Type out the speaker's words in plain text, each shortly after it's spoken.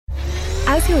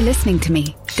As you're listening to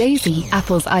me, Daisy,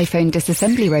 Apple's iPhone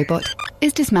disassembly robot,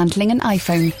 is dismantling an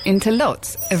iPhone into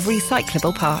lots of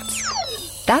recyclable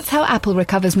parts. That's how Apple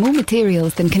recovers more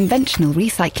materials than conventional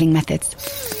recycling methods.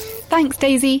 Thanks,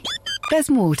 Daisy. There's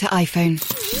more to iPhone.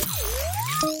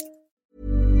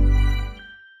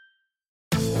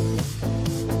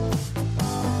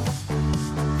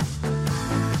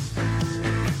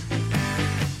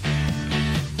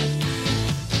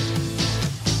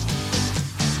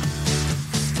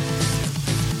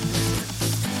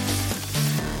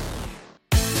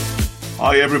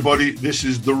 Hi everybody, this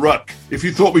is The Ruck. If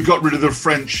you thought we got rid of the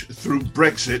French through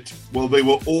Brexit, well, they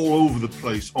were all over the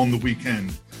place on the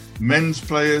weekend. Men's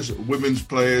players, women's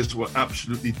players were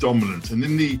absolutely dominant. And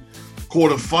in the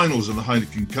quarter-finals of the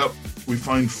Heineken Cup, we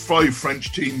find 5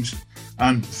 French teams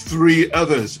and 3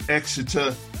 others,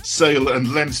 Exeter, Sale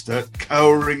and Leinster,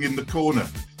 cowering in the corner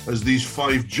as these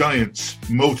 5 giants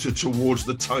motor towards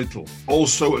the title.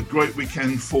 Also a great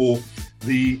weekend for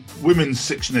the Women's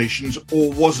Six Nations,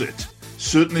 or was it?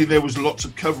 Certainly there was lots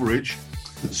of coverage,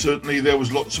 certainly there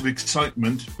was lots of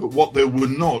excitement, but what there were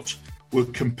not were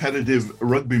competitive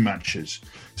rugby matches.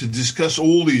 To discuss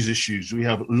all these issues, we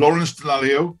have Lawrence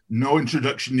Dallaglio, no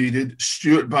introduction needed,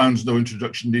 Stuart Bounds, no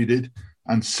introduction needed,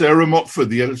 and Sarah Motford,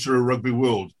 the editor of Rugby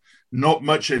World. Not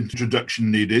much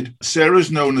introduction needed. Sarah's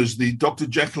known as the Dr.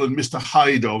 Jekyll and Mr.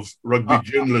 Hyde of rugby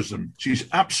journalism. She's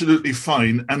absolutely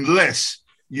fine, unless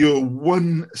you're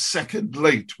 1 second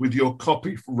late with your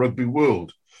copy for Rugby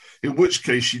World, in which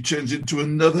case she turns into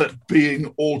another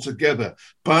being altogether.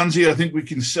 Barnsey, I think we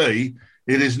can say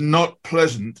it is not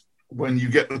pleasant when you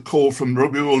get the call from the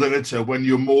Rugby World editor when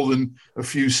you're more than a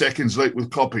few seconds late with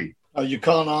copy. Oh, you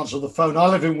can't answer the phone. I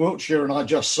live in Wiltshire and I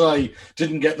just say,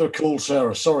 didn't get the call,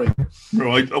 Sarah, sorry.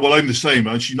 Right, well, I'm the same.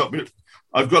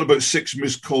 I've got about 6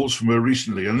 missed calls from her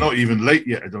recently and not even late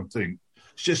yet, I don't think.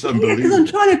 It's just unbelievable. Because I'm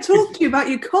trying to talk to you about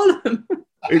your column.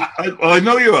 I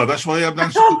know you are. That's why I haven't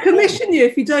answered. I can't commission you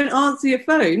if you don't answer your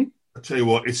phone. I tell you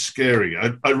what, it's scary.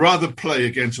 I'd rather play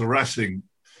against a Racing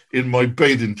in my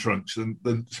bathing trunks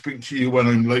than speak to you when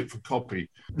I'm late for copy.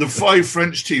 The 5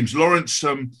 French teams, Lawrence.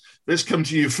 Let's come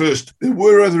to you first. There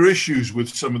were other issues with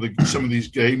some of these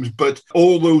games, but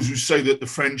all those who say that the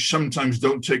French sometimes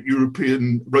don't take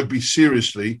European rugby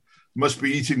seriously must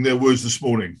be eating their words this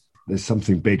morning. There's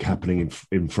something big happening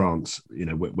in France, you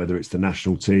know, whether it's the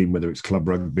national team, whether it's club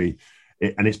rugby,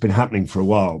 and it's been happening for a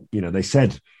while. You know, they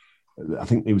said, I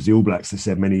think it was the All Blacks that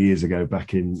said many years ago,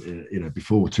 back in,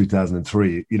 before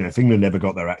 2003, if England ever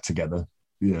got their act together,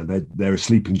 they're a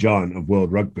sleeping giant of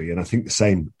world rugby. And I think the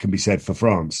same can be said for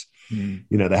France. Mm.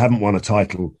 They haven't won a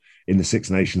title in the Six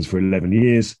Nations for 11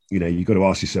 years. You've got to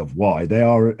ask yourself why. They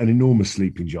are an enormous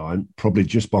sleeping giant, probably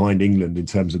just behind England in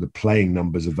terms of the playing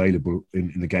numbers available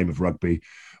in the game of rugby.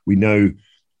 We know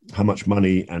how much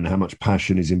money and how much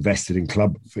passion is invested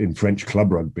in French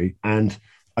club rugby. And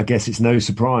I guess it's no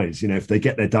surprise, if they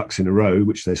get their ducks in a row,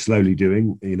 which they're slowly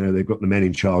doing, they've got the men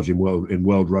in charge in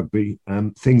world rugby.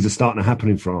 Things are starting to happen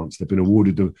in France. They've been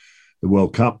awarded the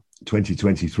World Cup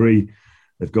 2023.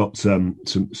 They've got some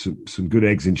good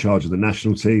eggs in charge of the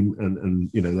national team,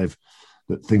 and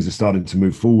things are starting to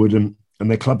move forward, and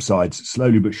their club sides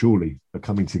slowly but surely are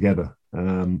coming together.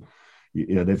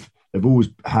 They've always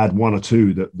had one or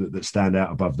two that stand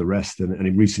out above the rest, and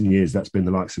in recent years that's been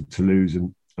the likes of Toulouse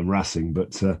and Racing.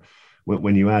 But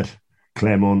when you add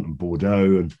Clermont and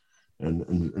Bordeaux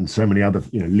and so many other,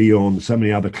 Lyon, so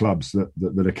many other clubs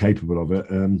that are capable of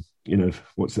it,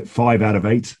 what's it? 5 out of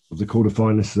 8 of the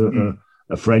quarterfinalists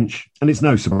are French, and it's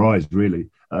no surprise really.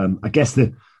 I guess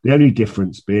the only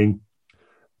difference being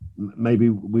maybe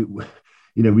we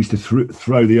used to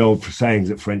throw the old sayings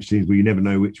at French teams where you never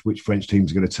know which French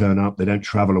teams are going to turn up. They don't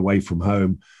travel away from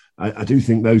home. I do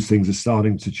think those things are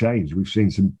starting to change. We've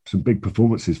seen some big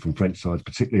performances from French sides,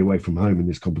 particularly away from home in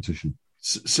this competition.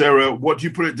 Sarah, what do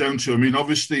you put it down to? I mean,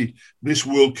 obviously, this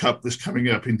World Cup that's coming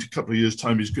up in a couple of years'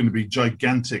 time is going to be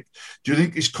gigantic. Do you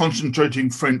think it's concentrating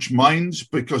French minds?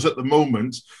 Because at the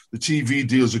moment, the TV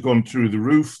deals have gone through the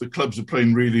roof. The clubs are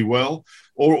playing really well.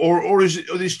 Or is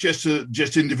this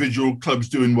just individual clubs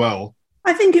doing well?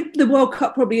 I think the World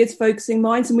Cup probably is focusing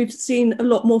minds, and we've seen a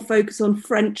lot more focus on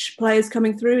French players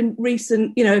coming through. In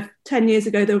recent, 10 years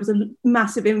ago, there was a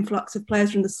massive influx of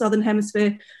players from the Southern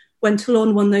Hemisphere. When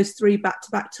Toulon won those 3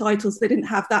 back-to-back titles, they didn't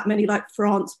have that many like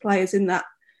France players in that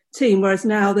team, whereas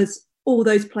now there's all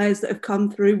those players that have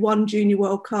come through, won Junior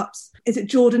World Cups. Is it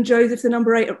Jordan Joseph, the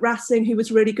number 8 at Racing, who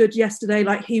was really good yesterday?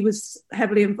 Like, he was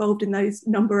heavily involved in those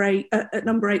number 8 for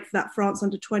that France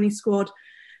under-20 squad.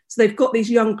 So they've got these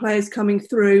young players coming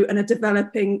through and are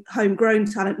developing homegrown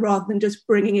talent rather than just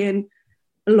bringing in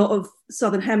a lot of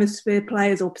Southern Hemisphere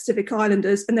players or Pacific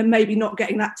Islanders, and then maybe not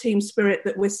getting that team spirit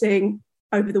that we're seeing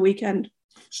over the weekend.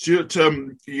 Stuart,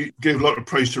 you gave a lot of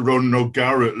praise to Ronan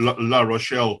O'Gara at La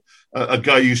Rochelle, a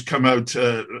guy who's come out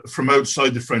from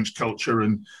outside the French culture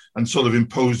and sort of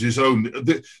imposed his own.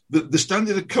 The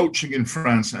standard of coaching in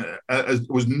France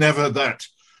was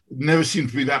never seemed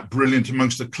to be that brilliant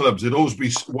amongst the clubs. It'd always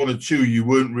be one or two you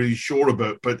weren't really sure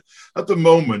about. But at the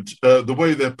moment, the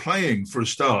way they're playing for a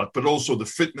start, but also the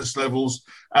fitness levels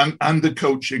and the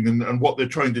coaching and what they're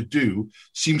trying to do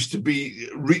seems to be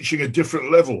reaching a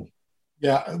different level.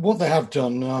 Yeah, what they have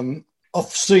done,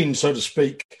 off scene, so to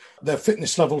speak, their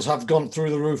fitness levels have gone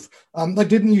through the roof. They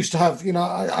didn't used to have,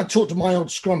 I talked to my old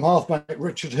scrum halfmate,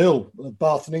 Richard Hill,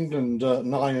 Bath in England,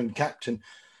 Nine captain.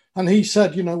 And he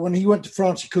said, when he went to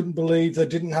France, he couldn't believe they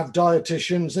didn't have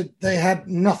dietitians. They had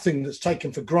nothing that's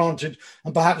taken for granted.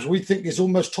 And perhaps we think is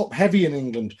almost top heavy in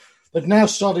England. They've now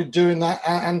started doing that.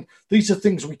 And these are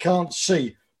things we can't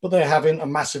see, but they're having a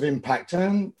massive impact.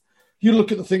 And you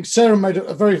look at the things, Sarah made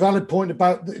a very valid point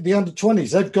about the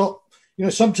under-20s. They've got,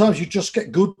 sometimes you just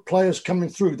get good players coming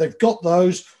through. They've got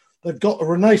those. They've got a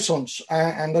renaissance.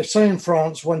 And they say in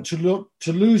France, when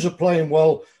Toulouse are playing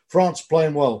well, France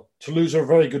playing well. Toulouse are a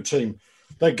very good team.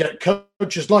 They get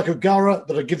coaches like O'Gara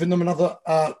that are giving them another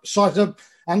side up.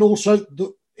 And also,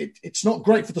 it's not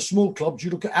great for the small clubs.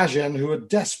 You look at Agen, who are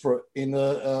desperate in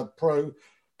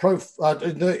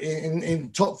in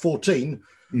top 14.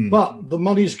 But the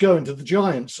money's going to the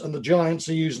Giants, and the Giants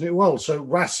are using it well. So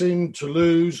Racing,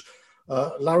 Toulouse,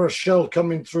 La Rochelle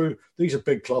coming through. These are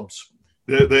big clubs.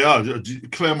 They are.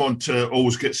 Clermont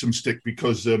always get some stick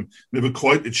because never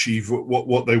quite achieve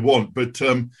what they want. But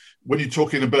when you're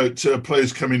talking about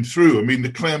players coming through, I mean,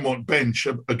 the Clermont bench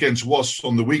against Wasps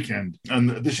on the weekend, and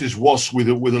this is Wasps with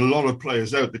a lot of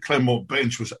players out. The Clermont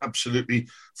bench was absolutely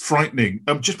frightening.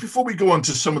 Just before we go on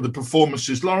to some of the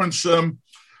performances, Lawrence,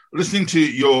 listening to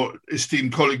your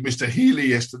esteemed colleague, Mr. Healy,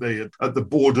 yesterday at the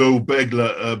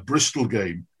Bordeaux-Bègles Bristol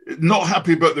game, not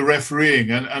happy about the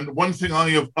refereeing. And one thing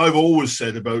I've always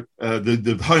said about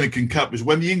the Heineken Cup is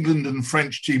when the England and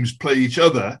French teams play each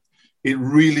other, it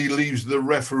really leaves the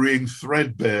refereeing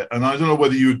threadbare. And I don't know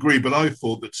whether you agree, but I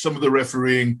thought that some of the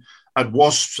refereeing at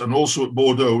Wasps and also at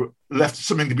Bordeaux left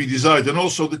something to be desired, and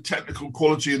also the technical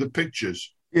quality of the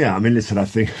pictures. Yeah, I mean, listen, I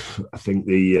think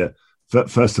the...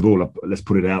 First of all, let's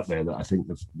put it out there that I think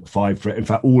the five, in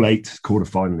fact, all 8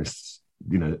 quarterfinalists,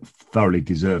 thoroughly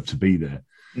deserve to be there.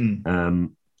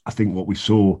 I think what we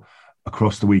saw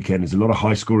across the weekend is a lot of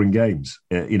high-scoring games,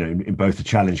 in both the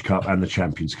Challenge Cup and the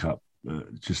Champions Cup.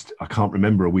 I can't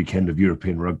remember a weekend of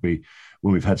European rugby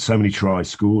when we've had so many tries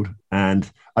scored. And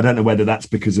I don't know whether that's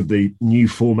because of the new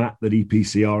format that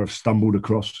EPCR have stumbled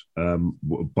across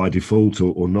by default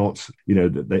or not.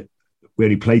 We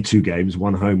only played 2 games,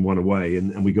 one home, one away,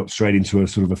 and we got straight into a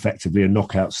sort of effectively a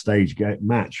knockout stage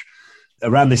match.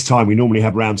 Around this time, we normally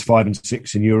have rounds 5 and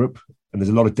 6 in Europe, and there's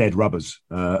a lot of dead rubbers,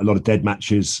 a lot of dead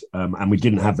matches, and we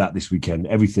didn't have that this weekend.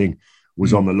 Everything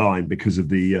was on the line because of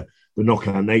the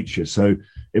knockout nature. So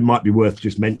it might be worth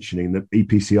just mentioning that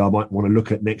EPCR might want to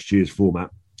look at next year's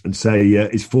format and say,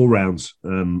 is 4 rounds,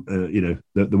 the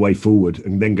way forward,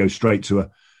 and then go straight to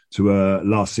a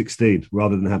last 16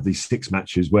 rather than have these 6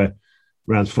 matches where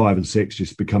rounds 5 and 6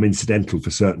 just become incidental for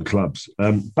certain clubs.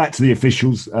 Back to the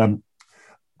officials.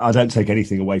 I don't take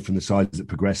anything away from the sides that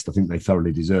progressed. I think they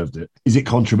thoroughly deserved it. Is it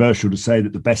controversial to say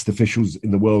that the best officials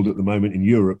in the world at the moment in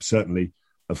Europe certainly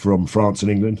are from France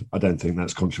and England? I don't think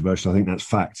that's controversial. I think that's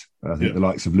fact. I think the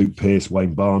likes of Luke Pearce,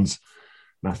 Wayne Barnes,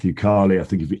 Matthew Carley, I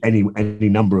think if any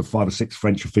number of 5 or 6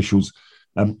 French officials,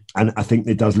 and I think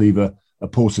it does leave a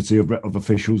paucity of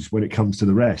officials when it comes to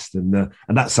the rest. And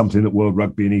that's something that World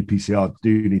Rugby and EPCR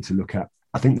do need to look at.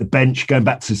 I think the bench, going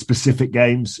back to specific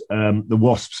games, the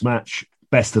Wasps match,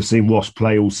 best I've seen Wasps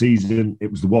play all season.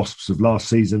 It was the Wasps of last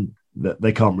season. That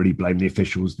they can't really blame the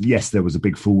officials. Yes, there was a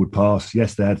big forward pass.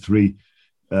 Yes, they had 3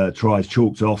 tries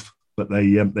chalked off, but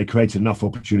they created enough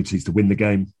opportunities to win the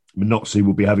game. Minotzi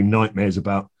will be having nightmares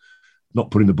about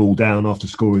not putting the ball down after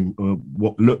scoring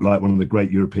what looked like one of the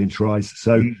great European tries.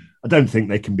 So I don't think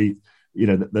they can be,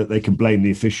 that they can blame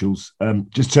the officials.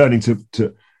 Just turning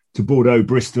to Bordeaux,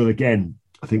 Bristol again.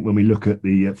 I think when we look at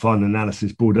the final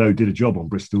analysis, Bordeaux did a job on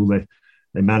Bristol.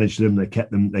 They managed them. They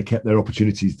kept their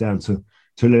opportunities down to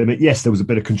a limit. Yes, there was a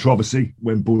bit of controversy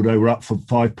when Bordeaux were up for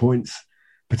 5 points.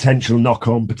 Potential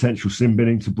knock-on, potential sin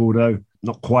binning to Bordeaux.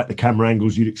 Not quite the camera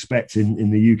angles you'd expect in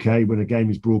the UK when a game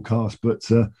is broadcast, but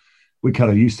we're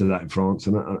kind of used to that in France.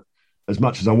 And as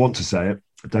much as I want to say it,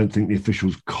 I don't think the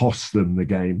officials cost them the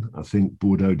game. I think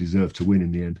Bordeaux deserved to win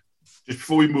in the end. Just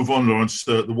before we move on, Lawrence,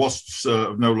 the Wasps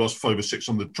have now lost 5 or 6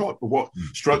 on the trot. But what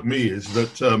struck me is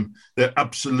that they're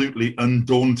absolutely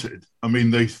undaunted. I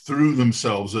mean, they threw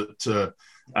themselves at the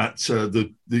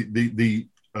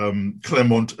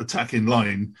Clermont attacking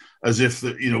line as if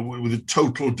that, with a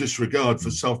total disregard for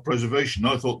self-preservation.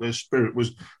 I thought their spirit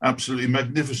was absolutely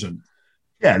magnificent.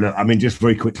 Yeah, look, I mean, just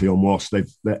very quickly on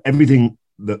Wasps, everything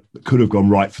that could have gone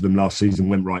right for them last season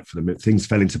went right for them. Things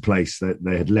fell into place.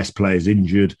 They had less players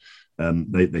injured.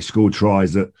 They scored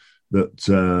tries that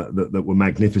were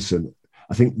magnificent.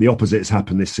 I think the opposite has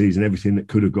happened this season. Everything that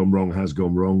could have gone wrong has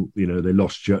gone wrong. They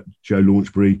lost Joe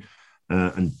Launchbury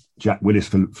and Jack Willis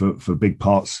for big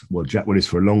parts. Well, Jack Willis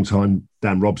for a long time.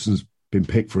 Dan Robson's been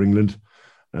picked for England,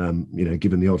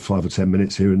 given the odd 5 or 10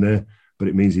 minutes here and there. But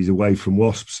it means he's away from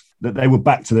Wasps. That they were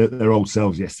back to their old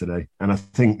selves yesterday. And I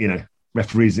think,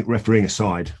 refereeing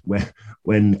aside,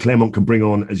 when Clermont can bring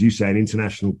on, as you say, an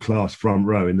international class front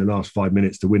row in the last 5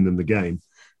 minutes to win them the game,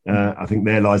 I think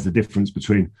there lies the difference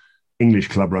between English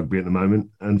club rugby at the moment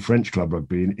and French club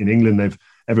rugby. In England,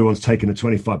 everyone's taken a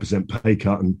 25% pay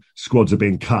cut and squads are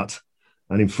being cut.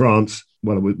 And in France,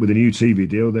 well, with a new TV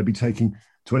deal, they'll be taking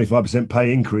 25%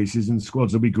 pay increases and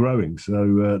squads will be growing.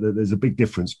 So there's a big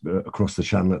difference across the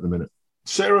channel at the minute.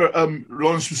 Sarah,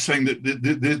 Lawrence was saying that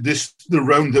the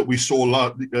round that we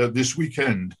saw this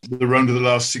weekend, the round of the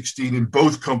last 16 in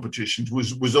both competitions,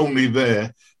 was only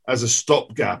there as a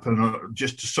stopgap and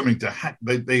just something to hack.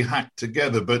 They hacked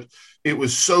together, but it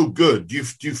was so good. Do you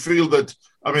feel that?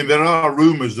 I mean, there are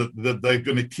rumours that they're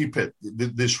going to keep it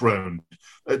this round.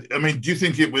 I mean, do you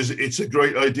think it's a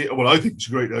great idea? Well, I think it's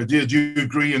a great idea. Do you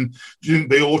agree? And do you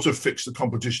think they ought to fix the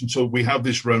competition so we have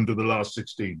this round of the last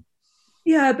 16?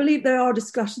 Yeah, I believe there are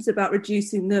discussions about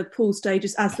reducing the pool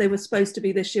stages as they were supposed to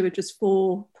be this year with just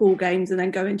 4 pool games and then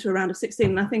go into a round of 16.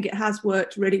 And I think it has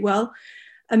worked really well.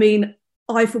 I mean,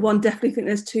 I, for one, definitely think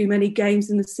there's too many games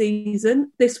in the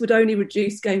season. This would only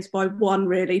reduce games by 1,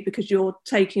 really, because you're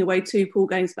taking away 2 pool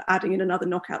games but adding in another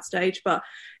knockout stage. But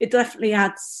it definitely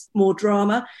adds more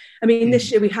drama. I mean,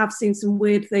 this year we have seen some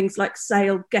weird things like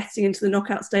Sale getting into the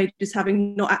knockout stages,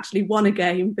 having not actually won a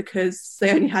game because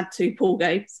they only had 2 pool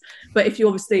games. But if you're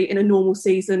obviously in a normal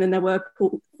season and there were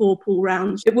 4 pool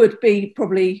rounds, it would be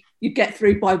probably you'd get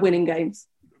through by winning games.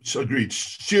 So agreed.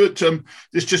 Stuart,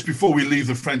 this just before we leave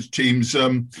the French teams,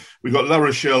 we've got La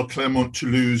Rochelle, Clermont,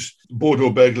 Toulouse,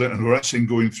 Bordeaux-Bègles and Racing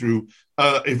going through.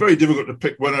 It's very difficult to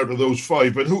pick one out of those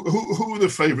 5, but who are the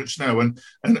favourites now? And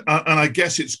I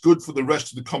guess it's good for the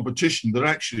rest of the competition that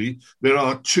actually there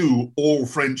are 2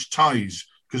 all-French ties,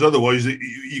 because otherwise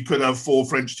you could have 4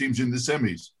 French teams in the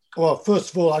semis. Well,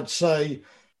 first of all, I'd say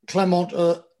Clermont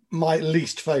are my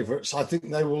least favourites. I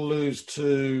think they will lose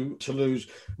to Toulouse.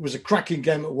 It was a cracking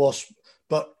game at Wasp,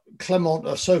 but Clermont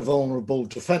are so vulnerable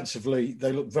defensively.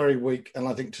 They look very weak, and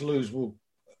I think Toulouse will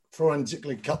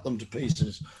forensically cut them to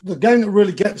pieces. The game that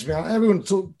really gets me, everyone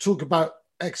talk about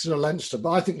Exeter-Leinster,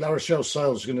 but I think La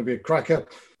Rochelle-Sale is going to be a cracker.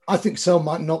 I think Sale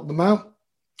might knock them out.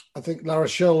 I think La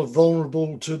Rochelle are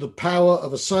vulnerable to the power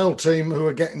of a Sale team who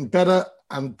are getting better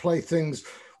and play things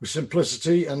with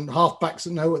simplicity and halfbacks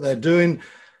that know what they're doing.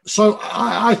 So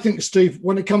I think, Steve,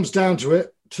 when it comes down to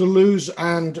it, Toulouse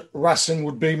and Racing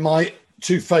would be my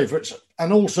 2 favourites.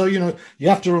 And also, you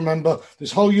have to remember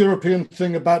this whole European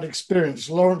thing about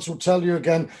experience. Lawrence will tell you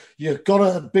again, you've got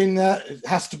to have been there. It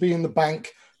has to be in the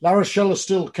bank. La Rochelle are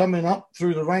still coming up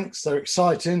through the ranks. They're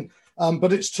exciting.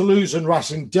 But it's Toulouse and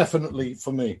Racing definitely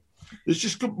for me. Let's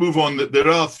just move on. That there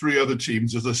are 3 other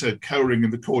teams, as I said, cowering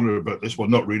in the corner about this. Well,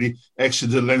 not really.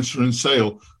 Exeter, Leinster and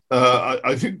Sale.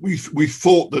 I think we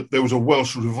thought that there was a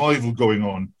Welsh revival going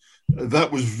on. That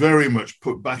was very much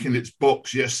put back in its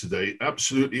box yesterday.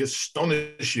 Absolutely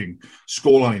astonishing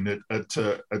scoreline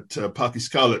at Parc y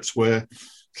Scarlets, where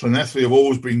Llanelli have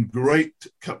always been great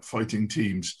cup fighting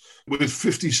teams, with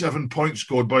 57 points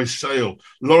scored by Sale.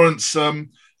 Lawrence,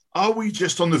 are we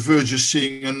just on the verge of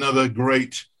seeing another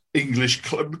great English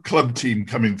club team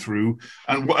coming through,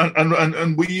 and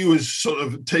were you as sort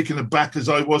of taken aback as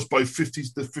I was by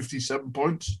 57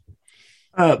 points?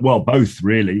 Well, both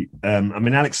really. I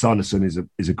mean, Alex Sanderson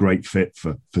is a great fit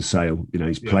for Sale.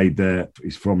 He's played there,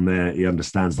 he's from there, he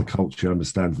understands the culture,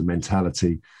 understands the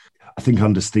mentality. I think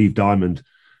under Steve Diamond,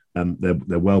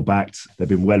 they're well backed, they've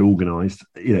been well organised.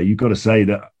 You've got to say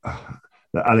that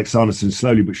Alex Sanderson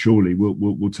slowly but surely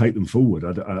will take them forward.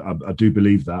 I do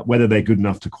believe that. Whether they're good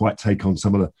enough to quite take on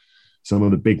some of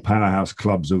the big powerhouse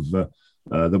clubs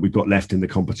that we've got left in the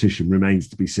competition remains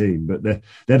to be seen. But they're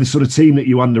the sort of team that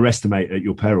you underestimate at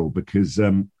your peril, because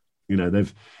I've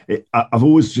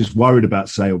always just worried about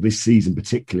Sale this season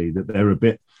particularly, that they're a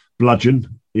bit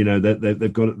bludgeon You know,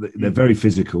 they're very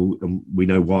physical, and we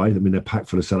know why. I mean, they're packed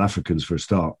full of South Africans for a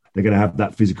start. They're going to have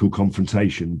that physical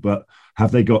confrontation, but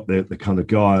have they got the kind of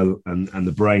guile and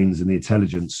the brains and the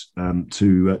intelligence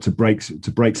to break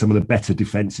some of the better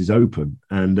defences open?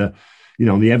 And you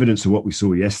know, on the evidence of what we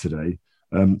saw yesterday,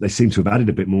 they seem to have added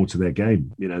a bit more to their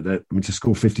game. You know, to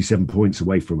score 57 points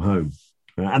away from home,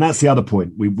 and that's the other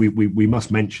point. We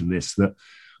must mention this, that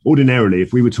ordinarily,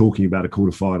 if we were talking about a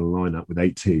quarter-final lineup with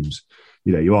 8 teams,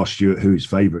 you know, you ask Stuart who his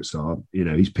favourites are. You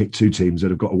know, he's picked 2 teams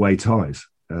that have got away ties.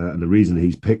 And the reason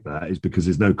he's picked that is because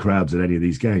there's no crowds at any of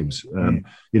these games.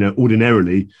 You know,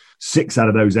 ordinarily, 6 out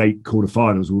of those 8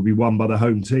 quarterfinals will be won by the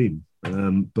home team.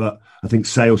 But I think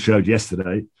Sale showed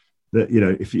yesterday that, you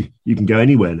know, if you can go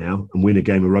anywhere now and win a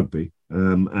game of rugby.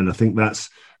 And I think that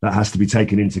has to be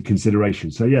taken into consideration.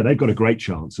 So, yeah, they've got a great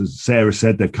chance. As Sarah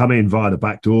said, they've come in via the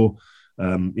back door.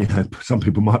 You know, some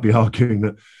people might be arguing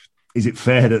that, is it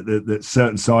fair that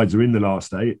certain sides are in the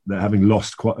last 8, that having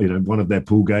lost one of their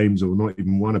pool games or not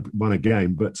even won a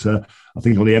game? But I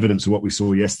think on the evidence of what we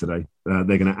saw yesterday, they're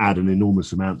going to add an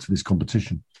enormous amount to this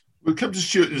competition. We'll come to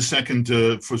Stuart in a second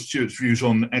for Stuart's views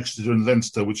on Exeter and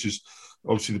Leinster, which is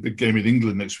obviously the big game in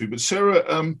England next week. But Sarah,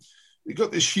 you've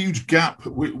got this huge gap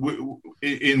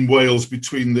in Wales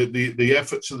between the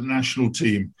efforts of the national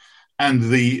team and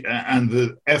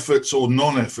the efforts or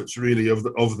non-efforts really of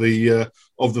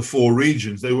the 4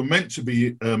 regions. They were meant to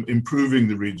be improving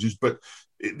the regions, but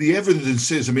the evidence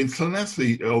is, I mean,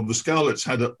 Llanelli of the Scarlets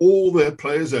had all their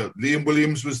players out. Liam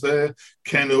Williams was there,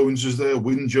 Ken Owens was there,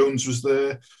 Wyn Jones was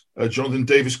there, Jonathan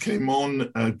Davis came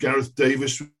on, Gareth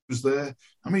Davis was there.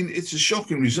 I mean, it's a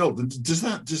shocking result. And does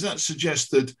that suggest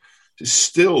that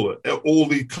still all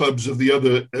the clubs of the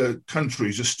other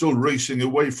countries are still racing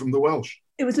away from the Welsh?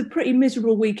 It was a pretty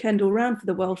miserable weekend all round for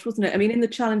the Welsh, wasn't it? I mean, in the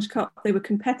Challenge Cup, they were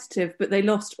competitive, but they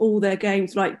lost all their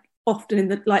games, like often in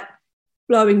the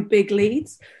blowing big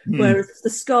leads. Whereas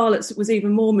the Scarlets was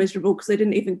even more miserable because they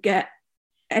didn't even get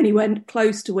anywhere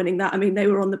close to winning that. I mean, they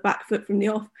were on the back foot from the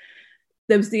off.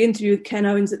 There was the interview with Ken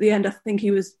Owens at the end. I think he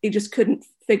just couldn't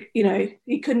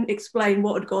he couldn't explain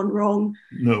what had gone wrong.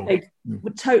 No. They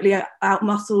were totally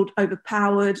out-muscled,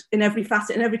 overpowered in every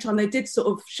facet. And every time they did sort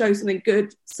of show something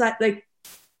good, they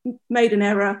made an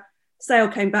error, Sale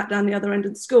came back down the other end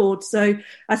and scored. So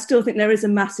I still think there is a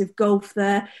massive gulf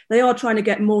there. They are trying to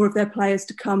get more of their players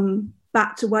to come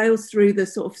back to Wales through the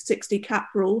sort of 60 cap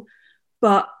rule,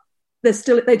 but they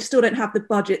still don't have the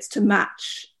budgets to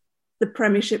match the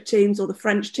Premiership teams or the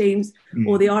French teams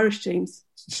or the Irish teams.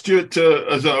 Stuart,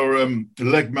 as our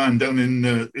leg man down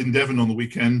in Devon on the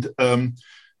weekend,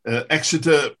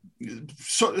 Exeter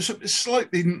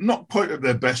slightly not quite at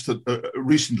their best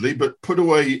recently, but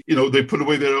they put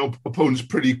away their opponents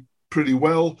pretty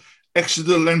well.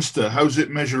 Exeter, Leinster, how does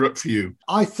it measure up for you?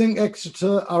 I think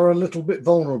Exeter are a little bit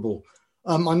vulnerable.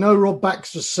 I know Rob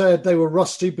Baxter said they were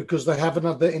rusty because they haven't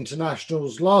had their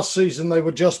internationals. Last season, they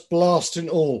were just blasting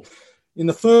all. In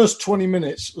the first 20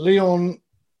 minutes, Lyon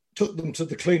took them to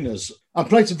the cleaners and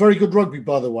played some very good rugby,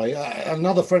 by the way.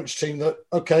 Another French team that,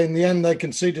 in the end, they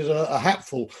conceded a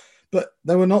hatful, but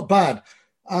they were not bad.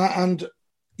 And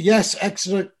yes,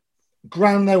 Exeter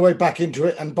ground their way back into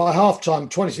it. And by halftime,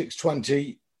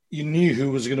 26-20, you knew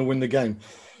who was going to win the game.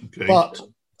 Okay. But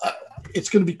it's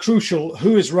going to be crucial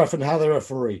who is ref and how they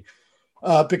referee.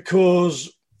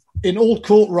 Because in all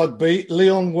court rugby,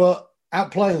 Lyon were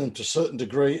outplaying them to a certain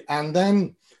degree. And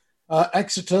then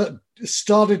Exeter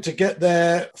started to get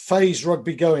their phase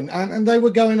rugby going. And they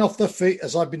were going off their feet,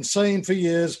 as I've been saying for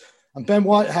years. And Ben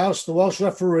Whitehouse, the Welsh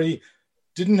referee,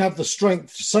 didn't have the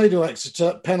strength to say to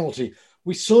Exeter, penalty.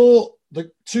 We saw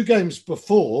the 2 games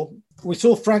before, we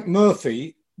saw Frank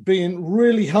Murphy being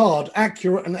really hard,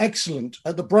 accurate and excellent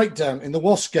at the breakdown in the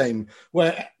Wasp game,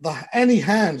 where any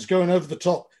hands going over the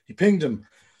top, he pinged them.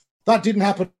 That didn't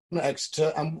happen at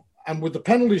Exeter. And with the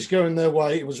penalties going their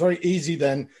way, it was very easy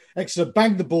then. Exeter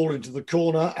banged the ball into the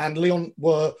corner and Lyon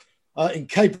were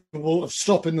incapable of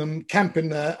stopping them, camping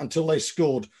there until they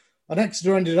scored. And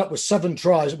Exeter ended up with 7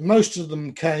 tries. Most of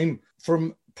them came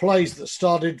from plays that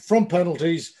started from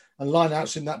penalties and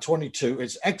lineouts in that 22.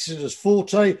 It's Exeter's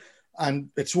forte and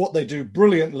it's what they do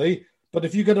brilliantly. But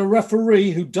if you get a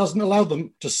referee who doesn't allow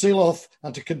them to seal off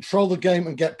and to control the game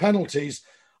and get penalties,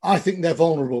 I think they're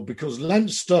vulnerable because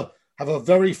Leinster have a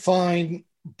very fine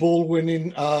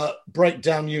ball-winning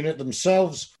breakdown unit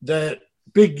themselves. They're a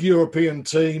big European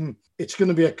team. It's going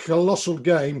to be a colossal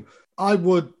game. I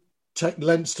would take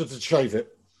Leinster to shave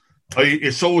it.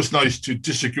 It's always nice to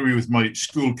disagree with my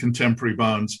school contemporary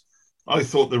Barnes. I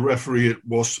thought the referee at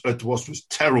Wasp was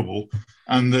terrible,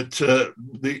 and that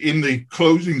in the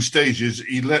closing stages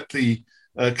he let the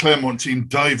Claremont team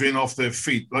dive in off their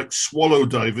feet like swallow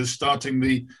divers starting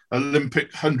the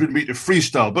Olympic 100-metre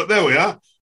freestyle. But there we are.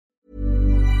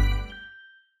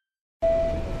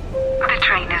 The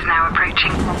train is now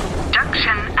approaching.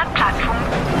 Junction at platform.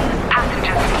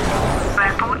 Passengers,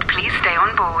 airport, please stay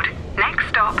on board. Next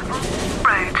stop,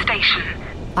 road station.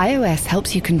 iOS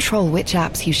helps you control which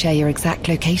apps you share your exact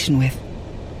location with.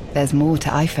 There's more to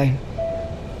iPhone.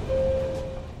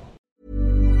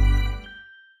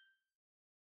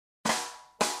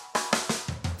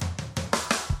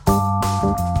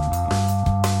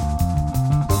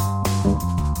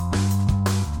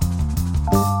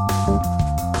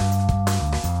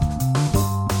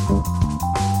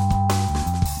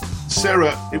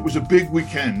 Sarah, it was a big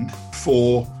weekend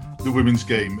for the women's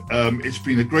game. It's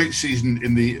been a great season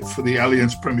for the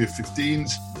Allianz Premier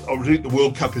 15s. Obviously, the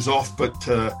World Cup is off, but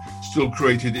still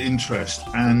created interest.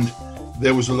 And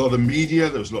there was a lot of media,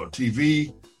 there was a lot of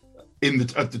TV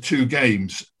at the two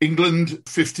games. England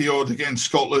 50-odd against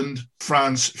Scotland,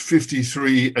 France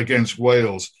 53 against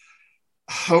Wales.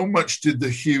 How much did the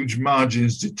huge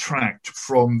margins detract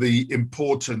from the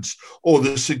importance or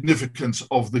the significance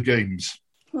of the games?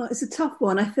 Well, it's a tough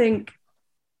one. I think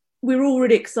we're all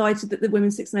really excited that the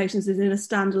Women's Six Nations is in a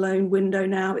standalone window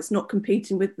now. It's not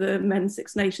competing with the Men's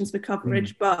Six Nations for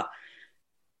coverage.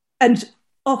 And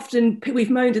often we've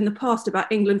moaned in the past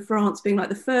about England-France being like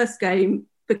the first game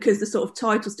because the sort of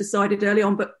titles decided early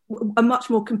on, but a much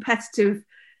more competitive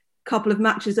couple of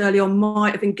matches early on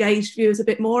might have engaged viewers a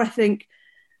bit more, I think.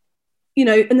 You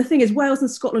know, and the thing is, Wales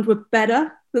and Scotland were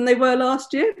better than they were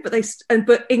last year, but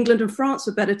England and France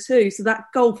were better too. So that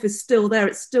gulf is still there.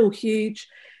 It's still huge.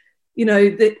 You know,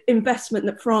 the investment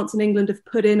that France and England have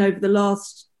put in over the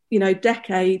last,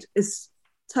 decade is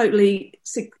totally,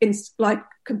 like,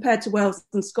 compared to Wales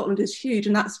and Scotland, is huge.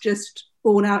 And that's just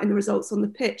borne out in the results on the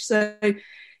pitch. So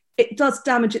it does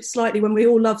damage it slightly when we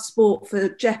all love sport for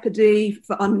jeopardy,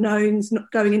 for unknowns, not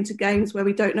going into games where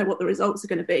we don't know what the results are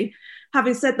going to be.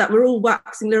 Having said that, we're all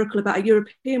waxing lyrical about a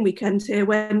European weekend here,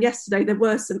 when yesterday there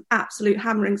were some absolute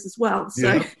hammerings as well.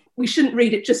 So we shouldn't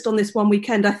read it just on this one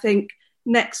weekend. I think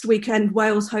next weekend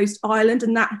Wales host Ireland,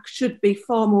 and that should be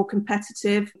far more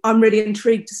competitive. I'm really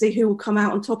intrigued to see who will come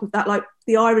out on top of that. Like,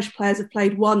 the Irish players have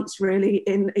played once really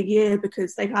in a year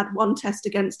because they've had one test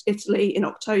against Italy in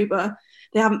October.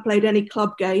 They haven't played any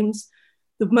club games.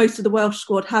 Most of the Welsh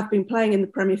squad have been playing in the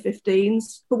Premier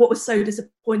 15s. But what was so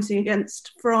disappointing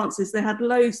against France is they had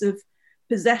loads of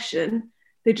possession.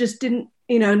 They just didn't,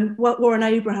 and Warren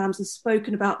Abrahams has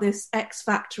spoken about this X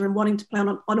factor and wanting to play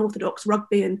on unorthodox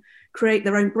rugby and create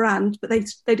their own brand, but they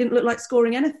didn't look like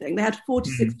scoring anything. They had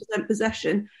 46%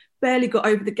 possession, barely got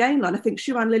over the game line. I think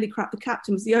Shuan Lillicrap, the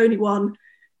captain, was the only one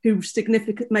who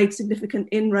made significant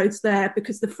inroads there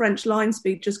because the French line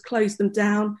speed just closed them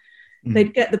down.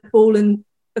 They'd get the ball, and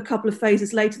a couple of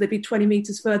phases later, they'd be 20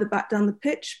 metres further back down the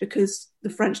pitch because the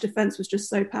French defence was just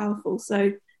so powerful.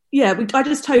 So, I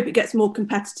just hope it gets more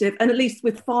competitive. And at least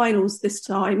with finals this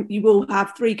time, you will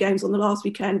have 3 games on the last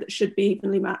weekend that should be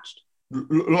evenly matched.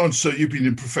 Lawrence, so you've been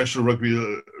in professional rugby,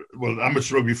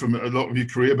 amateur rugby from a lot of your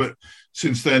career, but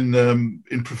since then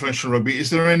in professional rugby, is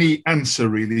there any answer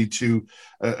really to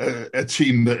a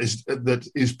team that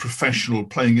is professional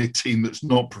playing a team that's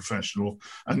not professional?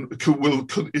 And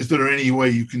is there any way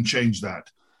you can change that?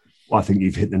 Well, I think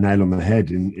you've hit the nail on the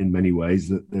head in many ways.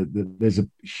 That there's a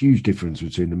huge difference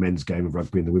between the men's game of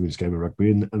rugby and the women's game of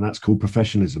rugby, and that's called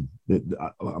professionalism.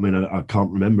 I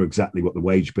can't remember exactly what the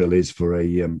wage bill is for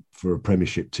a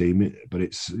Premiership team, but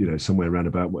it's somewhere around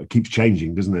about. It keeps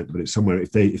changing, doesn't it? But it's somewhere,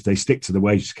 if they stick to the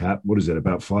wage cap, what is it,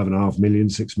 about 5.5 million,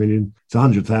 6 million? It's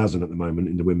 100,000 at the moment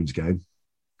in the women's game.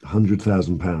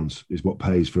 £100,000 is what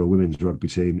pays for a women's rugby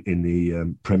team in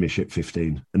the Premiership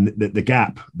 15, and the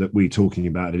gap that we're talking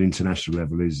about at international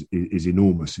level is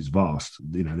enormous, is vast.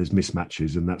 There's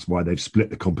mismatches, and that's why they've split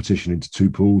the competition into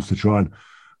 2 pools to try and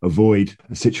avoid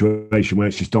a situation where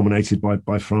it's just dominated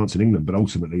by France and England. But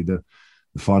ultimately, the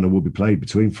final will be played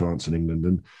between France and England,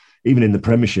 and even in the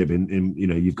Premiership,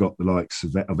 you've got the likes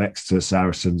of Exeter,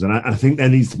 Saracens, and I think there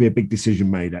needs to be a big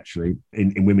decision made actually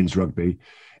in women's rugby.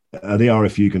 Are the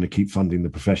RFU going to keep funding the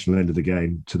professional end of the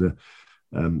game to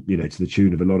the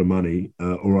tune of a lot of money,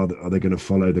 or are they going to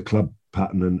follow the club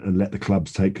pattern and let the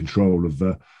clubs take control of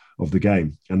the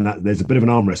game? And that there's a bit of an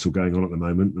arm wrestle going on at the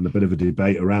moment, and a bit of a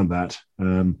debate around that.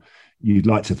 You'd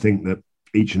like to think that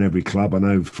each and every club, I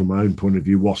know from my own point of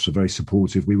view, Wasps are very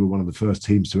supportive. We were one of the first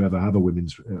teams to ever have a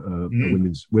women's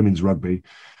rugby,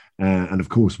 and of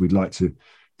course we'd like to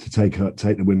take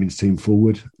the women's team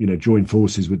forward, join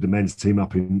forces with the men's team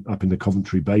up in the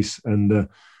Coventry base and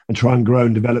and try and grow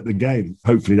and develop the game.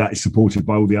 Hopefully that is supported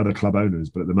by all the other club owners.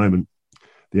 But at the moment,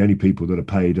 the only people that are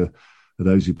paid are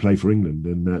those who play for England,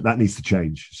 and that needs to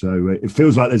change. So it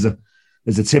feels like there's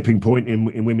a tipping point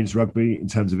in women's rugby in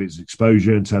terms of its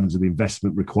exposure, in terms of the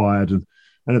investment required. And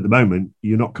at the moment,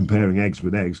 you're not comparing eggs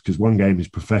with eggs, because one game is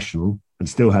professional and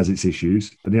still has its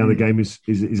issues, and the other game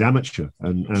is amateur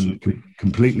and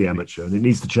completely amateur, and it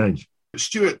needs to change.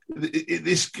 Stuart,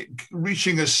 this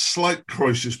reaching a slight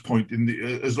crisis point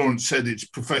as Lawrence said, it's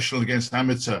professional against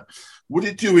amateur. Would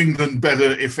it do England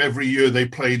better if every year they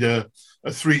played a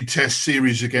 3-test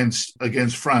series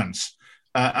against France,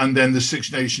 and then the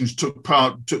Six Nations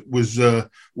was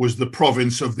the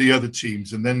province of the other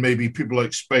teams, and then maybe people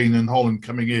like Spain and Holland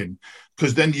coming in,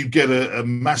 because then you get a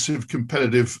massive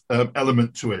competitive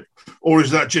element to it? Or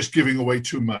is that just giving away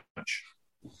too much?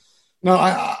 No,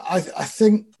 I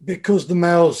think because the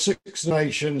male Six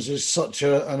Nations is such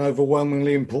an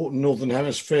overwhelmingly important Northern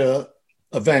Hemisphere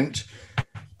event,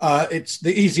 it's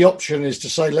the easy option is to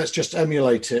say, let's just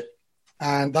emulate it.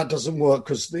 And that doesn't work,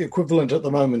 because the equivalent at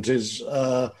the moment is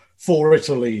 4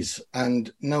 Italies,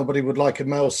 and nobody would like a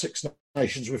male Six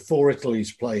Nations with 4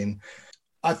 Italies playing.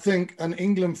 I think an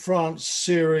England-France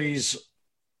series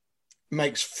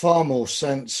makes far more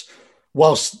sense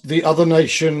whilst the other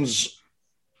nations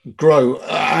grow,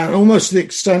 and almost to the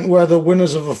extent where the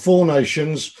winners of the 4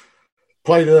 nations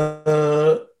play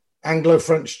the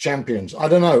Anglo-French champions. I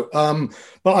don't know.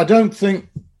 But I don't think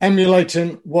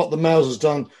emulating what the males has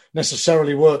done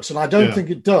necessarily works. And I don't think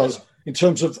it does in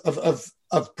terms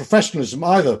of professionalism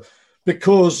either,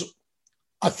 because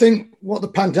I think what the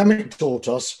pandemic taught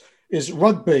us is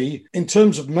rugby, in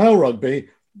terms of male rugby,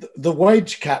 the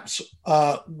wage caps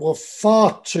were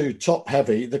far too top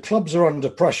heavy. The clubs are under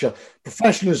pressure.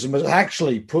 Professionalism has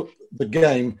actually put the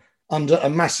game under a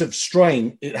massive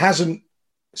strain. It hasn't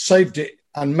saved it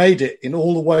and made it in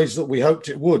all the ways that we hoped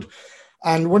it would.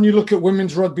 And when you look at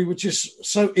women's rugby, which is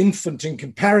so infant in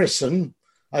comparison,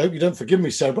 I hope you don't forgive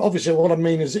me, Sarah, but obviously what I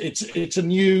mean is it's a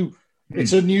new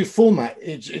format.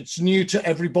 It's new to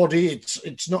everybody.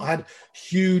 It's not had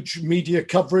huge media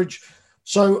coverage.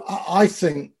 So I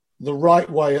think the right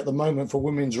way at the moment for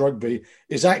women's rugby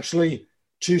is actually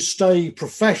to stay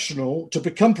professional, to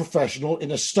become professional in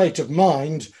a state of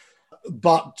mind,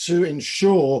 but to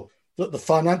ensure that the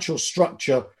financial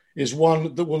structure is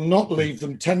one that will not leave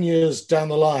them 10 years down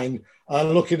the line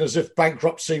looking as if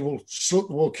bankruptcy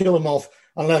will kill them off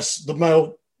unless the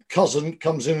male cousin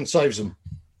comes in and saves them.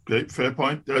 Great, fair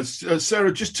point.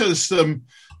 Sarah, just tell us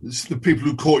the people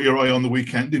who caught your eye on the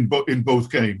weekend in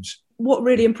both games. What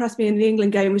really impressed me in the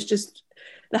England game was just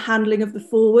the handling of the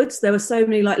forwards. There were so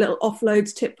many little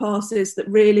offloads, tip passes that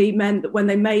really meant that when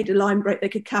they made a line break, they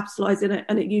could capitalise in it,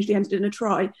 and it usually ended in a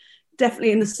try.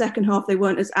 Definitely in the second half, they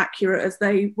weren't as accurate as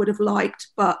they would have liked,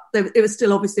 but it was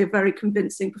still obviously a very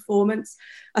convincing performance.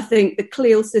 I think the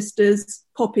Cleal sisters,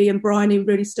 Poppy and Bryony,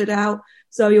 really stood out.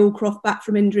 Zoe Allcroft, back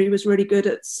from injury, was really good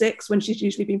at 6 when she's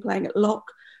usually been playing at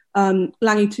lock. Langi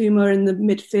Tuma in the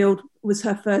midfield was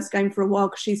her first game for a while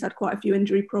because she's had quite a few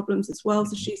injury problems as well,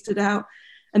 so she stood out.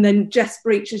 And then Jess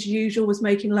Breach, as usual, was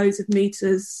making loads of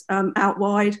metres out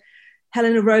wide.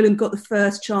 Helena Rowland got the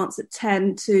first chance at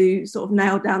 10 to sort of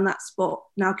nail down that spot.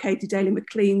 Now Katie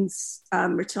Daly-McLean's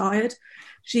retired.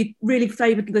 She really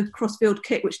favoured the crossfield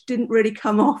kick, which didn't really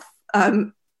come off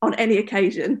on any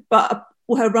occasion, but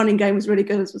her running game was really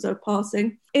good, as was her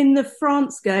passing. In the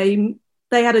France game,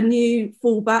 they had a new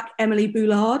fullback, Emily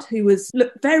Boulard, who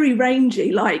looked very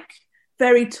rangy,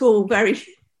 very tall, very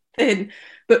thin,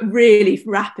 but really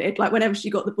rapid. Whenever she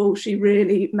got the ball, she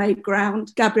really made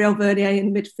ground. Gabrielle Vernier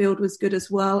in midfield was good as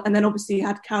well. And then obviously you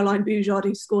had Caroline Boujard,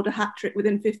 who scored a hat-trick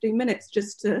within 15 minutes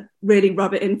just to really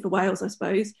rub it in for Wales, I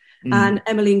suppose. And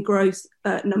Emmeline Gross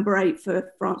at number 8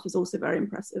 for France was also very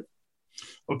impressive.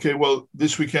 Okay, well,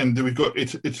 this weekend we've got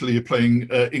Italy playing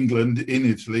England in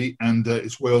Italy, and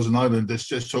it's Wales and Ireland. Let's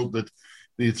just hope that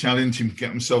the Italian team get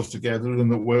themselves together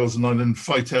and that Wales and Ireland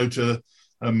fight out a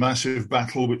massive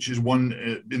battle, which is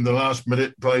won in the last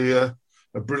minute by a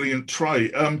brilliant try.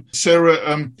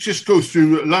 Sarah, just go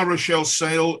through La Rochelle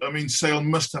Sale. I mean, Sale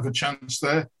must have a chance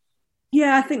there.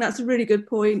 Yeah, I think that's a really good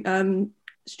point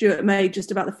Stuart made,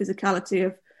 just about the physicality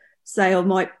of Sale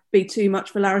might be too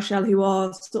much for La Rochelle, who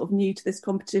are sort of new to this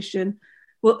competition.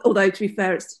 Well, although to be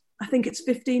fair, I think it's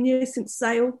 15 years since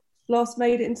Sale last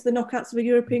made it into the knockouts of a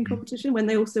European competition, when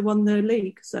they also won the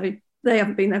league. So they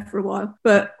haven't been there for a while.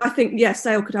 But I think,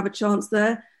 Sale could have a chance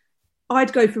there.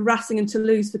 I'd go for Racing and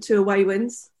Toulouse for 2 away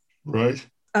wins. Right.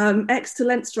 Exeter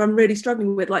Leinster, I'm really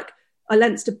struggling with. Are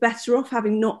Leinster better off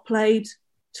having not played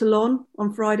Toulon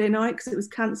on Friday night because it was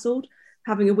cancelled,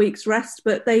 having a week's rest?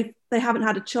 But they've they haven't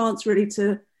had a chance really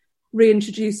to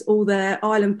reintroduce all their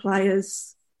island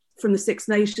players from the Six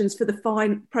Nations for the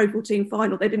Pro 14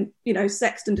 final. They didn't,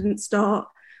 Sexton didn't start.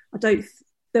 There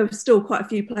were still quite a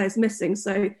few players missing,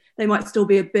 so they might still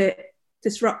be a bit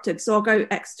disrupted. So I'll go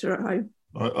Exeter at home.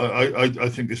 I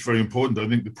think it's very important. I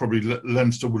think that probably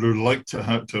Leinster would have liked to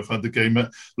have had the game.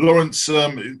 Lawrence,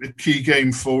 a key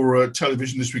game for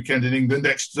television this weekend in England.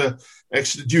 Exeter.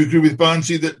 Do you agree with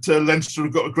Barnsley that Leinster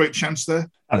have got a great chance there?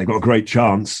 They've got a great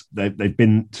chance. They've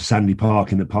been to Sandy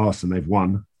Park in the past and they've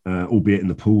won, albeit in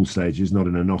the pool stages, not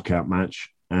in a knockout match.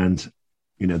 And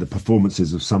the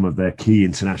performances of some of their key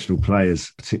international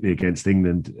players, particularly against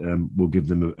England, will give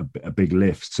them a big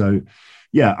lift. So.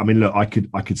 Yeah, I mean, look, I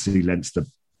could see Leinster.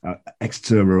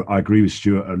 Exeter, I agree with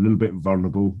Stuart, a little bit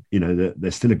vulnerable.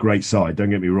 They're still a great side.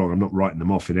 Don't get me wrong. I'm not writing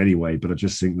them off in any way, but I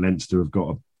just think Leinster have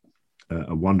got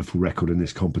a wonderful record in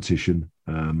this competition.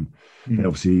 They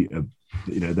obviously,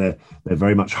 they're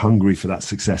very much hungry for that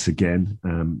success again.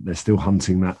 They're still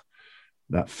hunting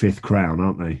that fifth crown,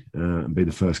 aren't they? And be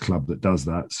the first club that does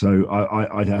that. So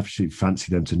I'd actually fancy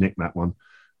them to nick that one.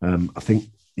 I think,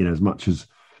 as much as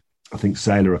I think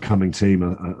Sale are a coming team,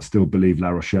 I still believe La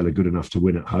Rochelle are good enough to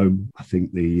win at home. I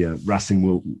think the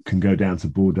Racing can go down to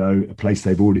Bordeaux, a place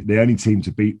the only team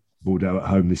to beat Bordeaux at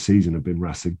home this season have been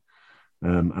Racing.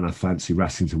 And I fancy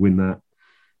Racing to win that.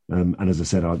 And as I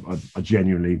said, I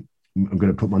genuinely, I'm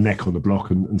going to put my neck on the block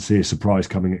and see a surprise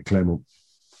coming at Clermont.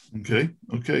 Okay.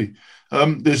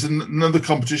 There's another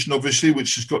competition, obviously,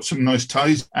 which has got some nice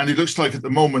ties. And it looks like at the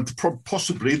moment,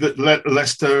 possibly, that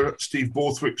Leicester, Steve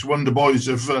Borthwick's Wonder Boys,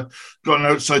 have got an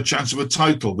outside chance of a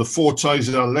title. The four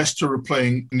ties are Leicester are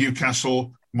playing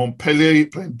Newcastle, Montpellier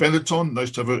playing Benetton.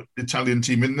 Nice to have an Italian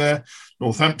team in there.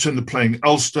 Northampton are playing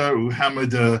Ulster, who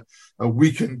hammered a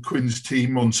weakened Quins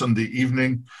team on Sunday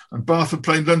evening, and Bath are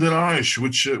playing London Irish,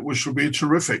 which will be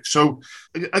terrific. So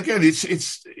again,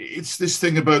 it's this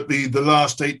thing about the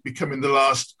last eight becoming the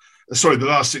last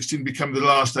 16 becoming the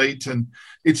last eight, and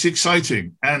it's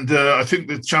exciting. And I think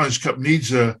the Challenge Cup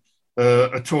needs a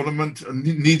tournament, and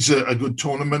needs a good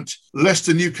tournament.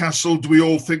 Leicester, Newcastle. Do we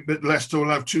all think that Leicester will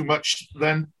have too much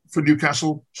then for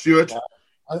Newcastle, Stuart?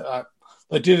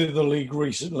 They did it in the league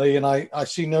recently, and I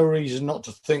see no reason not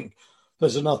to think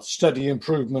there's enough steady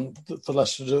improvement for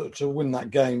Leicester to win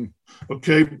that game.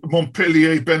 Okay,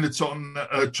 Montpellier,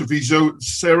 Benetton, Treviso,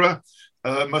 Sarah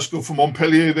must go for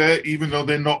Montpellier there, even though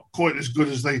they're not quite as good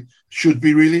as they should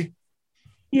be, really.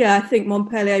 Yeah, I think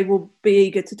Montpellier will be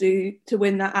eager to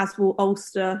win that, as will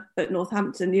Ulster at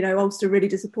Northampton. Ulster really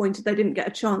disappointed. They didn't get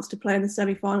a chance to play in the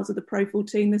semi-finals of the Pro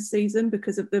 14 this season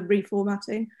because of the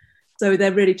reformatting. So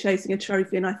they're really chasing a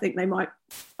trophy, and I think they might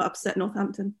upset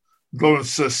Northampton.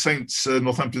 Lawrence,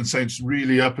 Northampton Saints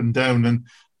really up and down, and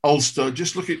Ulster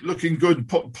just looking good,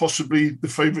 possibly the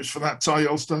favourites for that tie,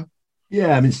 Ulster.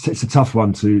 Yeah, I mean, it's a tough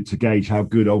one to gauge how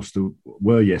good Ulster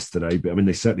were yesterday, but I mean,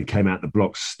 they certainly came out the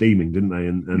blocks steaming, didn't they,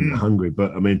 and hungry.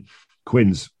 But I mean,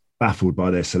 Quins baffled by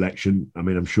their selection. I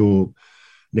mean, I'm sure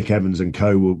Nick Evans and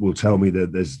co will tell me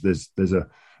that there's a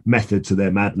method to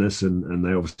their madness, and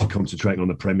they obviously concentrate on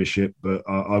the Premiership, but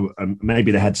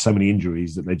maybe they had so many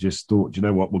injuries that they just thought, you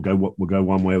know what, we'll go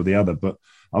one way or the other. But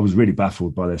I was really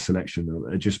baffled by their selection.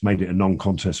 It just made it a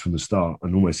non-contest from the start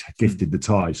and almost gifted the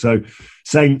tie. So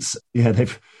Saints, yeah,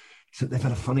 they've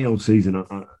had a funny old season,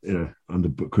 under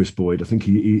Chris Boyd. I think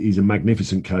he's a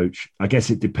magnificent coach. I guess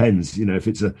it depends, if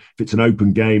it's an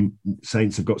open game.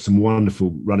 Saints have got some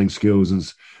wonderful running skills,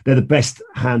 and they're the best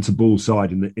hand to ball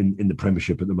side in the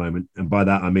Premiership at the moment. And by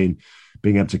that I mean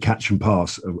being able to catch and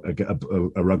pass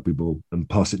a rugby ball and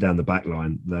pass it down the back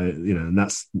line. And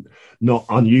that's not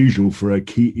unusual for a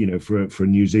key, for a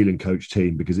New Zealand coach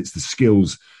team, because it's the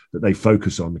skills that they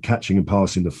focus on: the catching and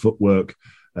passing, the footwork.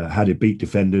 How to beat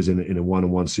defenders in a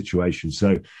one-on-one situation.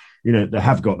 So, they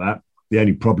have got that. The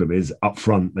only problem is up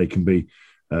front they can be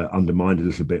undermined a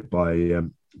little bit by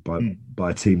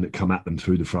a team that come at them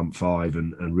through the front five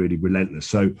and really relentless.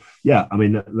 So, yeah, I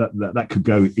mean that could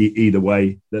go either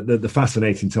way. The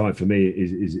fascinating time for me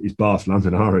is Bath,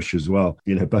 London Irish as well.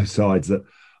 Both sides that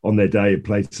on their day have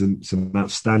played some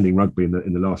outstanding rugby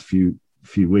in the last few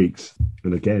weeks,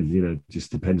 and again,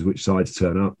 just depends which sides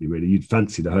turn up. You'd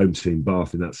fancy the home team,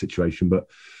 Bath, in that situation, but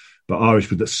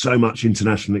Irish with so much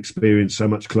international experience, so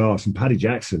much class, and Paddy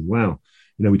Jackson, wow,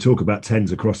 we talk about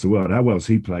tens across the world. How well is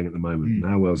he playing at the moment? And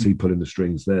how well is he pulling the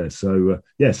strings there? So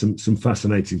some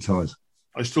fascinating ties.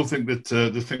 I still think that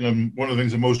one of the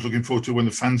things I'm most looking forward to when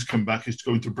the fans come back is to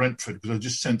go into Brentford, because I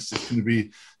just sense there's going to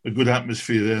be a good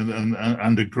atmosphere there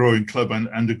and a growing club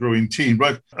and a growing team.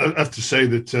 But I have to say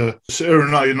that Sarah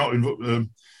and I are not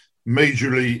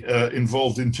majorly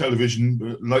involved in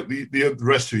television like the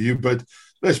rest of you, but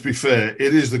let's be fair,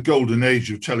 it is the golden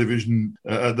age of television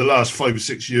the last 5 or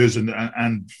 6 years,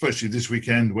 and especially this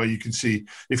weekend, where you can see,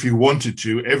 if you wanted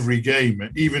to, every game,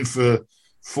 even for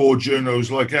journos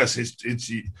like us.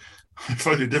 I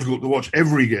find it difficult to watch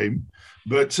every game,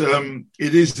 but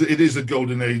it is the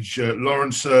golden age.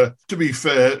 Lawrence, to be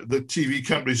fair, the TV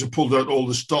companies have pulled out all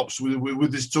the stops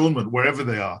with this tournament, wherever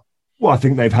they are. Well, I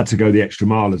think they've had to go the extra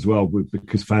mile as well,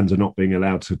 because fans are not being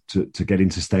allowed to get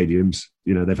into stadiums.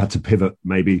 You know, they've had to pivot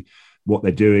maybe what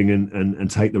they're doing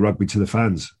and take the rugby to the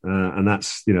fans, and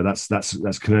that's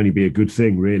can only be a good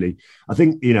thing, really. I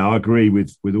think, I agree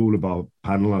with all of our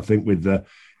panel. I think with the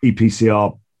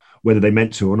EPCR, whether they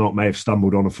meant to or not, may have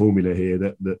stumbled on a formula here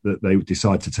that they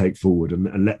decide to take forward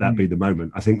and let that be the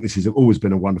moment. I think this has always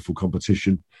been a wonderful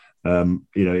competition. In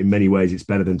many ways, it's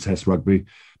better than Test rugby,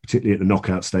 particularly at the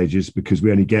knockout stages, because we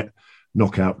only get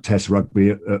knockout Test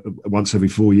rugby once every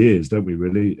 4 years, don't we,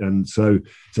 really? And so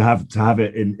to have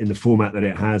it in the format that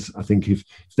it has, I think if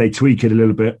they tweak it a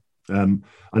little bit,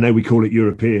 I know we call it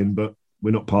European, but we're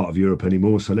not part of Europe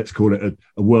anymore, so let's call it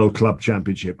a World Club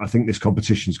Championship. I think this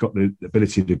competition's got the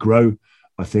ability to grow.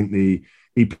 I think the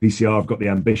EPCR have got the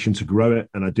ambition to grow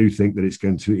it, and I do think that it's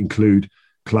going to include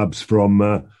clubs from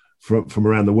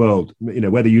around the world.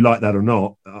 Whether you like that or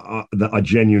not, I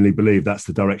genuinely believe that's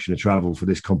the direction of travel for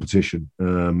this competition.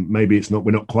 Maybe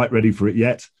we're not quite ready for it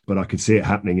yet, but I could see it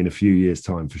happening in a few years'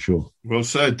 time for sure. Well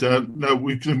said. Now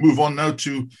we can move on now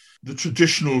to the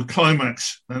traditional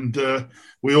climax, and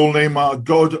we all name our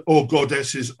god or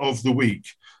goddesses of the week.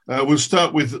 We'll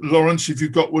start with Lawrence. If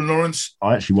you've got one, Lawrence.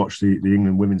 I actually watched the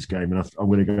England women's game, and I'm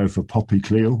going to go for Poppy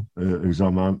Cleall, who's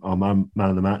our man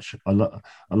of the match. I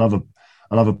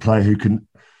love a player who can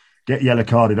get yellow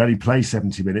carded, only play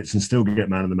 70 minutes and still get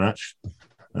man of the match.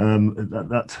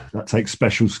 That takes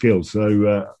special skill.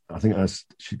 So I think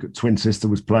she's got twin sister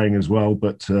was playing as well,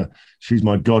 but she's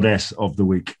my goddess of the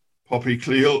week. Poppy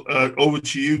Cleall. Over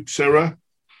to you, Sarah.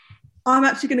 I'm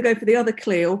actually going to go for the other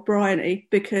Cleall, Bryony,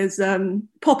 because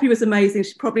Poppy was amazing.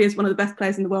 She probably is one of the best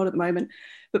players in the world at the moment.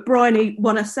 But Bryony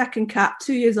won her second cap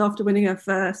 2 years after winning her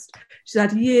first. She's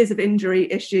had years of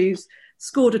injury issues,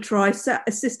 scored a try,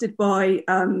 assisted by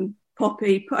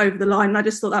Poppy, put over the line. And I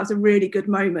just thought that was a really good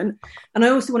moment. And I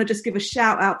also want to just give a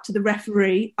shout out to the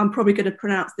referee. I'm probably going to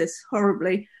pronounce this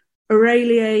horribly.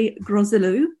 Aurelie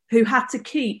Grosilou, who had to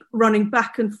keep running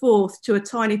back and forth to a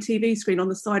tiny TV screen on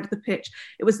the side of the pitch.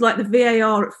 It was like the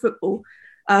VAR at football,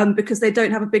 because they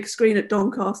don't have a big screen at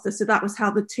Doncaster. So that was how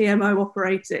the TMO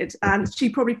operated. And she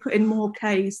probably put in more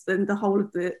Ks than the whole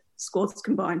of the squads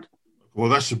combined. Well,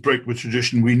 that's a break with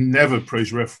tradition. We never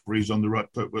praise referees on the ruck,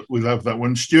 but we'll have that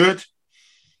one. Stuart?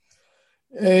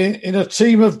 In a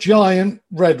team of giant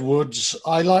redwoods,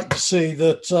 I like to see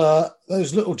that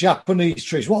those little Japanese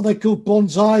trees, what are they called?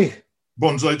 Bonsai?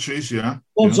 Bonsai trees, yeah.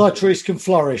 Bonsai trees can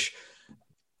flourish.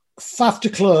 Faf de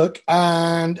Klerk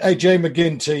and AJ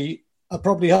McGinty are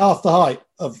probably half the height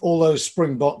of all those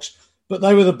Springboks, but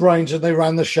they were the brains and they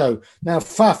ran the show. Now,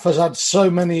 Faf has had so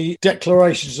many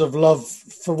declarations of love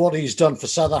for what he's done for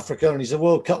South Africa, and he's a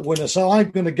World Cup winner. So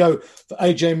I'm going to go for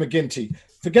AJ McGinty.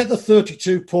 Forget the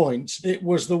 32 points. It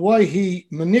was the way he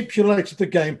manipulated the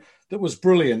game that was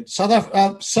brilliant.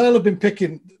 Sale have been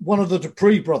picking one of the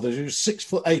Dupree brothers, who's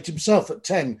 6'8" himself at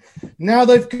 10. Now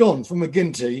they've gone for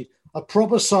McGinty, a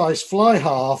proper size fly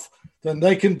half, then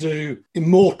they can do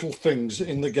immortal things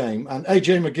in the game. And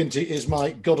AJ McGinty is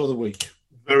my God of the week.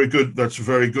 Very good. That's a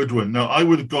very good one. Now, I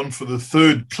would have gone for the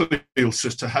third Cleall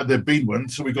sister had there been one.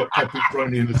 So we got Poppy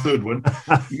Bryony in the third one.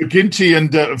 McGinty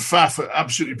and Faf are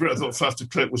absolutely brilliant. I thought Faf de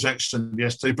Klerk was excellent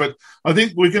yesterday. But I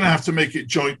think we're going to have to make it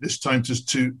joint this time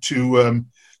to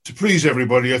please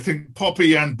everybody. I think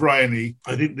Poppy and Bryony,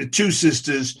 I think the two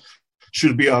sisters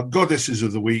should be our goddesses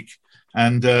of the week.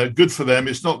 And good for them.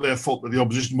 It's not their fault that the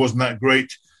opposition wasn't that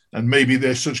great. And maybe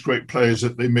they're such great players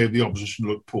that they made the opposition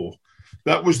look poor.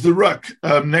 That was the ruck.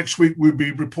 Next week, we'll be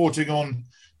reporting on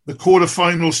the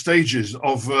quarter-final stages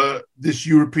of this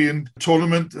European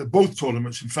tournament, both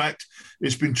tournaments, in fact.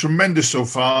 It's been tremendous so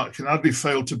far. It can hardly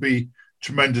fail to be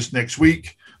tremendous next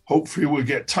week. Hopefully, we'll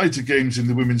get tighter games in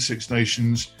the Women's Six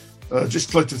Nations.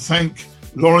 Just like to thank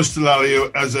Lawrence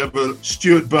Delalio, as ever,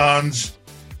 Stuart Barnes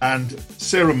and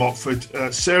Sarah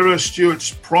Mockford. Sarah,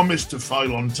 Stuart's promised to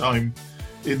file on time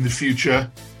in the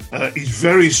future. He's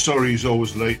very sorry he's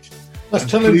always late. Let's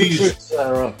tell him the truth,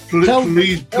 Sarah.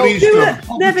 Please Stuart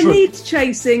never needs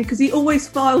chasing because he always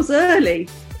files early.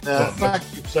 Thank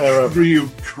you, Sarah. You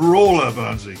crawler,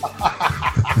 Barnsley.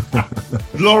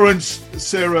 Lawrence,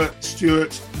 Sarah,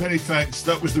 Stuart, many thanks.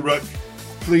 That was the ruck.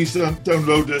 Please don't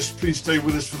download us. Please stay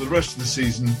with us for the rest of the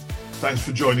season. Thanks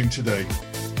for joining today.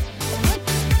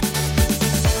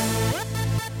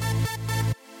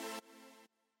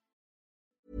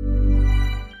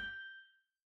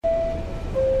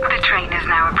 The train is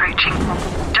now approaching.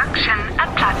 Junction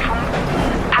at platform.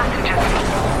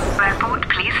 Passengers, airport,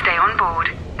 please stay on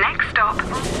board. Next stop,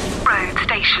 road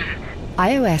station.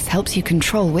 iOS helps you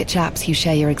control which apps you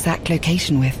share your exact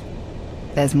location with.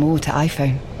 There's more to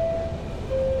iPhone.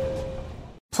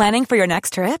 Planning for your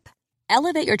next trip?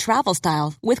 Elevate your travel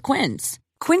style with Quince.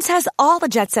 Quince has all the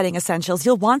jet-setting essentials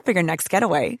you'll want for your next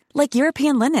getaway, like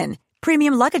European linen,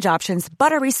 premium luggage options,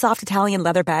 buttery soft Italian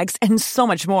leather bags, and so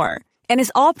much more. And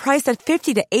is all priced at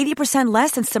 50 to 80%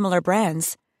 less than similar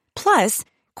brands. Plus,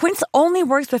 Quince only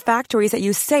works with factories that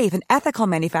use safe and ethical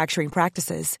manufacturing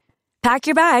practices. Pack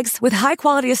your bags with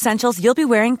high-quality essentials you'll be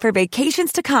wearing for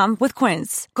vacations to come with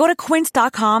Quince. Go to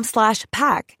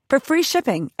quince.com/pack for free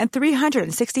shipping and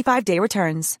 365-day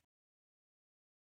returns.